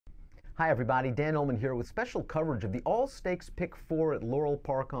Hi everybody, Dan Illman here with special coverage of the All-Stakes Pick 4 at Laurel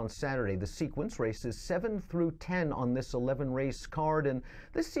Park on Saturday. The sequence races 7 through 10 on this 11-race card, and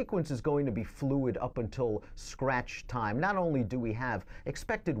this sequence is going to be fluid up until scratch time. Not only do we have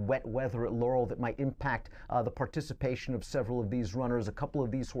expected wet weather at Laurel that might impact the participation of several of these runners, a couple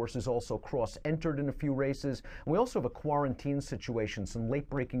of these horses also cross-entered in a few races, and we also have a quarantine situation, some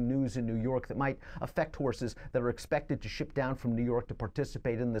late-breaking news in New York that might affect horses that are expected to ship down from New York to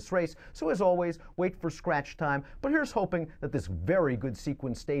participate in this race. So as always, wait for scratch time, but here's hoping that this very good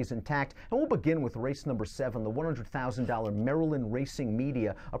sequence stays intact. And we'll begin with race number 7, the $100,000 Maryland Racing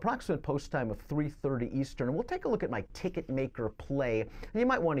Media, approximate post time of 3:30 Eastern. And we'll take a look at my Ticketmaker play. And you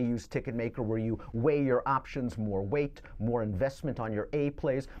might want to use Ticketmaker where you weigh your options, more weight, more investment on your A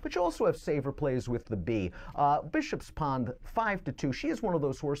plays, but you also have saver plays with the B. Bishop's Pond, 5-2. She is one of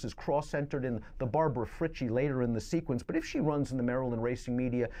those horses cross-entered in the Barbara Fritchie later in the sequence, but if she runs in the Maryland Racing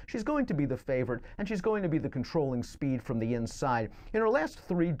Media, she's going to be the favorite, and she's going to be the controlling speed from the inside. In her last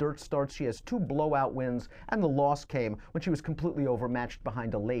 3 dirt starts, she has 2 blowout wins, and the loss came when she was completely overmatched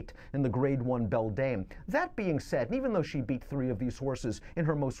behind a late in the Grade 1 Beldame. That being said, and even though she beat 3 of these horses in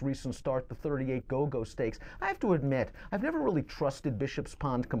her most recent start, the 38 Go-Go Stakes, I have to admit, I've never really trusted Bishop's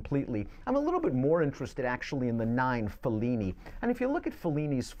Pond completely. I'm a little bit more interested actually in the 9 Fellini. And if you look at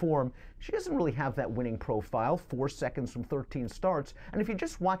Fellini's form, she doesn't really have that winning profile, 4 seconds from 13 starts, and if you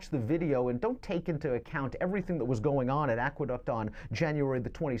just watch the video and don't take into account everything that was going on at Aqueduct on January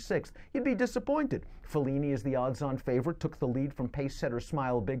the 26th, you'd be disappointed. Fellini is the odds-on favorite, took the lead from pace setter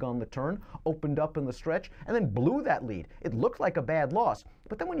Smile Big on the turn, opened up in the stretch, and then blew that lead. It looked like a bad loss,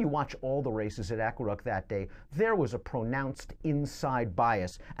 but then when you watch all the races at Aqueduct that day, there was a pronounced inside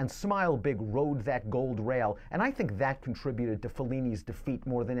bias, and Smile Big rode that gold rail, and I think that contributed to Fellini's defeat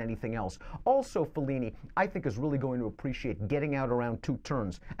more than anything else. Also, Fellini, I think, is really going to appreciate getting out around 2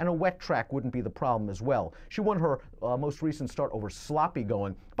 turns, and a wet track wouldn't be the problem as well. She won her most recent start over Sloppy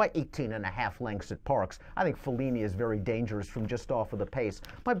Going by 18.5 lengths at Parks. I think Fellini is very dangerous from just off of the pace.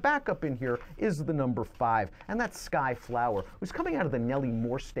 My backup in here is the number 5, and that's Sky Flower, who's coming out of the Nellie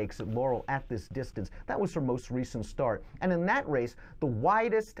Moore Stakes at Laurel at this distance. That was her most recent start. And in that race, the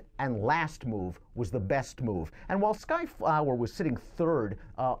widest and last move was the best move. And while Sky Flower was sitting third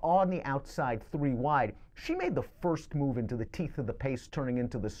on the outside 3 wide, she made the first move into the teeth of the pace, turning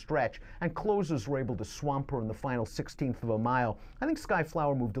into the stretch, and closers were able to swamp her in the final 16th of a mile. I think Sky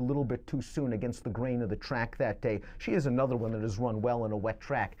Flower moved a little bit too soon against the grain of the track that day. She is another one that has run well in a wet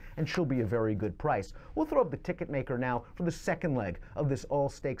track, and she'll be a very good price. We'll throw up the Ticketmaker now for the second leg of this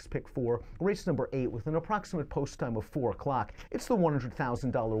All-Stakes Pick 4, race number 8, with an approximate post time of 4 o'clock. It's the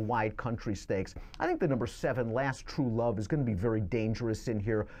 $100,000 Wide Country Stakes. I think the number 7, Last True Love, is going to be very dangerous in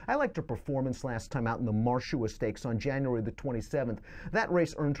here. I liked her performance last time out in the Marshua Stakes on January the 27th. That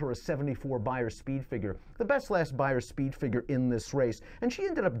race earned her a 74 Beyer speed figure, the best last Beyer speed figure in this race, and she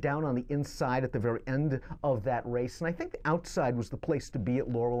ended up down on the inside at the very end of that race, and I think the outside was the place to be at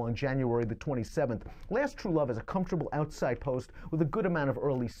Laurel on January the 27th. Last True Love is a comfortable outside post with a good amount of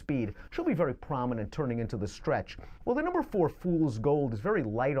early speed. She'll be very prominent turning into the stretch. Well, the number 4, Fool's Gold, is very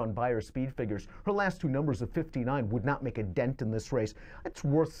light on Beyer speed figures. Her last 2 numbers of 59 would not make a dent in this race. It's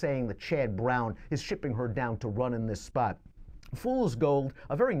worth saying that Chad Brown is shipping her down to run in this spot. Fool's Gold,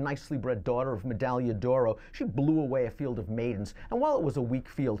 a very nicely bred daughter of Medaglia d'Oro, she blew away a field of maidens, and while it was a weak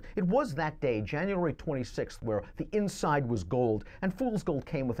field, it was that day, January 26th, where the inside was gold, and Fool's Gold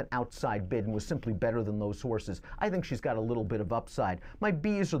came with an outside bid and was simply better than those horses. I think she's got a little bit of upside. My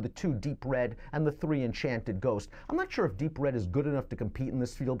B's are the 2 Deep Red and the 3 Enchanted Ghost. I'm not sure if Deep Red is good enough to compete in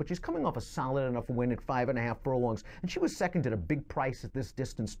this field, but she's coming off a solid enough win at 5.5 furlongs, and she was second at a big price at this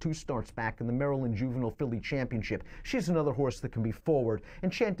distance 2 starts back in the Maryland Juvenile Filly Championship. She's another horse that can be forward.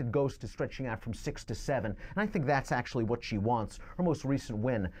 Enchanted Ghost is stretching out from 6 to 7, and I think that's actually what she wants. Her most recent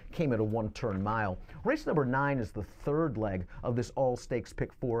win came at a 1-turn mile. Race number 9 is the third leg of this All-Stakes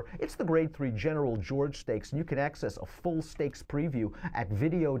Pick 4. It's the Grade 3 General George Stakes, and you can access a full stakes preview at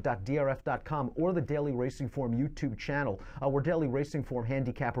video.drf.com or the Daily Racing Form YouTube channel, where Daily Racing Form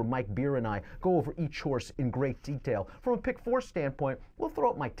handicapper Mike Beer and I go over each horse in great detail. From a Pick 4 standpoint, we'll throw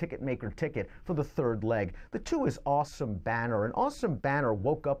up my Ticketmaker ticket for the third leg. The 2 is Awesome Banner, and Awesome Banner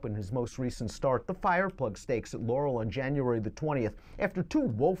woke up in his most recent start, the Fireplug Stakes at Laurel on January the 20th, after 2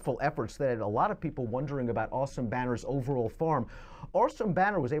 woeful efforts that had a lot of people wondering about Awesome Banner's overall form. Awesome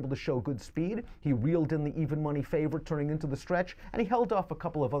Banner was able to show good speed. He reeled in the even money favorite turning into the stretch, and he held off a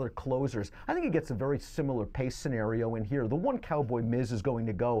couple of other closers. I think he gets a very similar pace scenario in here. The 1 Cowboy Miz is going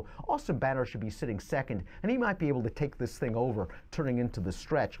to go. Awesome Banner should be sitting second, and he might be able to take this thing over turning into the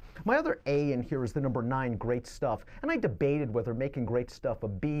stretch. My other A in here is the number 9 Great Stuff, and I debated debated whether making Great Stuff a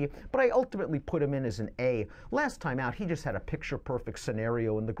B, but I ultimately put him in as an A. Last time out, he just had a picture-perfect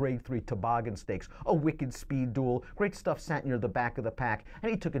scenario in the Grade 3 Toboggan Stakes, a wicked speed duel. Great Stuff sat near the back of the pack, and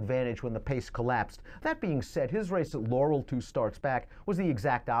he took advantage when the pace collapsed. That being said, his race at Laurel 2 starts back was the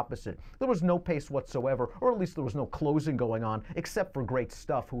exact opposite. There was no pace whatsoever, or at least there was no closing going on, except for Great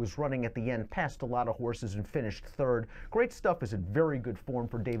Stuff, who was running at the end past a lot of horses and finished third. Great Stuff is in very good form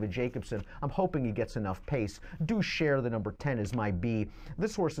for David Jacobson. I'm hoping he gets enough pace. Do Share, the number 10, is my B.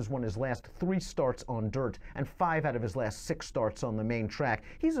 This horse has won his last 3 starts on dirt and 5 out of his last 6 starts on the main track.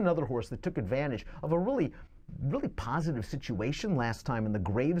 He's another horse that took advantage of a really positive situation last time in the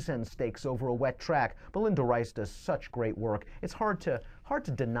Gravesend Stakes over a wet track. Belinda Rice does such great work. It's hard to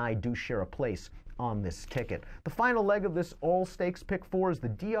deny Do Share a place on this ticket. The final leg of this all-stakes pick 4 is the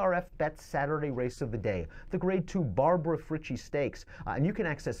DRF Bet Saturday race of the day, the Grade 2 Barbara Fritchie Stakes, and you can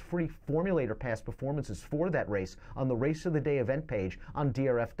access free Formulator Pass performances for that race on the Race of the Day event page on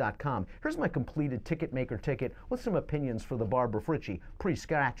DRF.com. Here's my completed Ticketmaker ticket with some opinions for the Barbara Fritchie,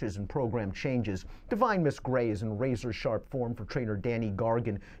 pre-scratches and program changes. Divine Miss Gray is in razor-sharp form for trainer Danny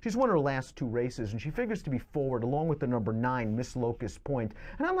Gargan. She's won her last 2 races, and she figures to be forward along with the number 9, Miss Locust Point,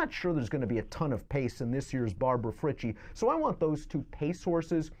 and I'm not sure there's going to be a ton of pace in this year's Barbara Fritchie, so I want those 2 pace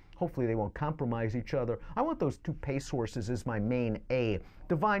horses. Hopefully they won't compromise each other. I want those 2 pace horses as my main A.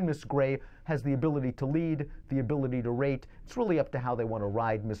 Divine Miss Gray has the ability to lead, the ability to rate. It's really up to how they want to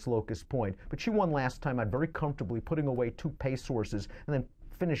ride Miss Locust Point, but she won last time out very comfortably, putting away 2 pace horses and then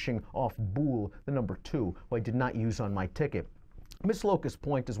finishing off Boole, the number 2, who I did not use on my ticket. Miss Locust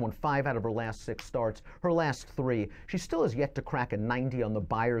Point has won 5 out of her last 6 starts, her last 3. She still has yet to crack a 90 on the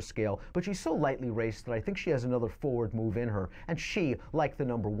Beyer scale, but she's so lightly raced that I think she has another forward move in her, and she, like the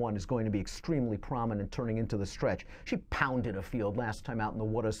number 1, is going to be extremely prominent turning into the stretch. She pounded a field last time out in the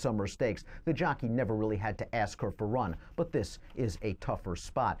What a Summer Stakes. The jockey never really had to ask her for run, but this is a tougher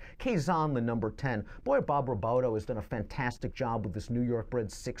spot. Kazan, the number 10. Boy, Bob Roboto has done a fantastic job with this New York-bred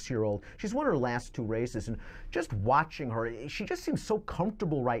 6-year-old. She's won her last 2 races, and just watching her, she just seems so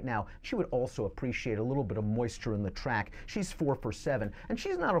comfortable right now. She would also appreciate a little bit of moisture in the track. She's 4 for 7, and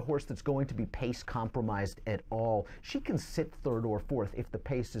she's not a horse that's going to be pace compromised at all. She can sit 3rd or 4th if the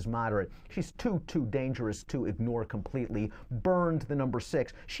pace is moderate. She's too dangerous to ignore completely. Burned, the number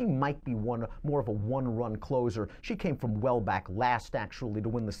 6. She might be more of a 1-run closer. She came from well back last, actually, to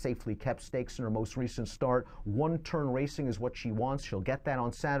win the Safely Kept Stakes in her most recent start. 1-turn racing is what she wants. She'll get that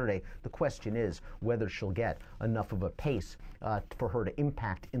on Saturday. The question is whether she'll get enough of a pace for her to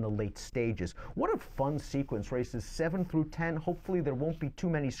impact in the late stages. What a fun sequence, races 7 through 10. Hopefully there won't be too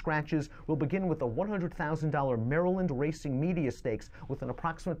many scratches. We'll begin with a $100,000 Maryland Racing Media Stakes with an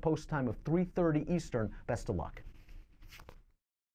approximate post time of 3:30 Eastern. Best of luck.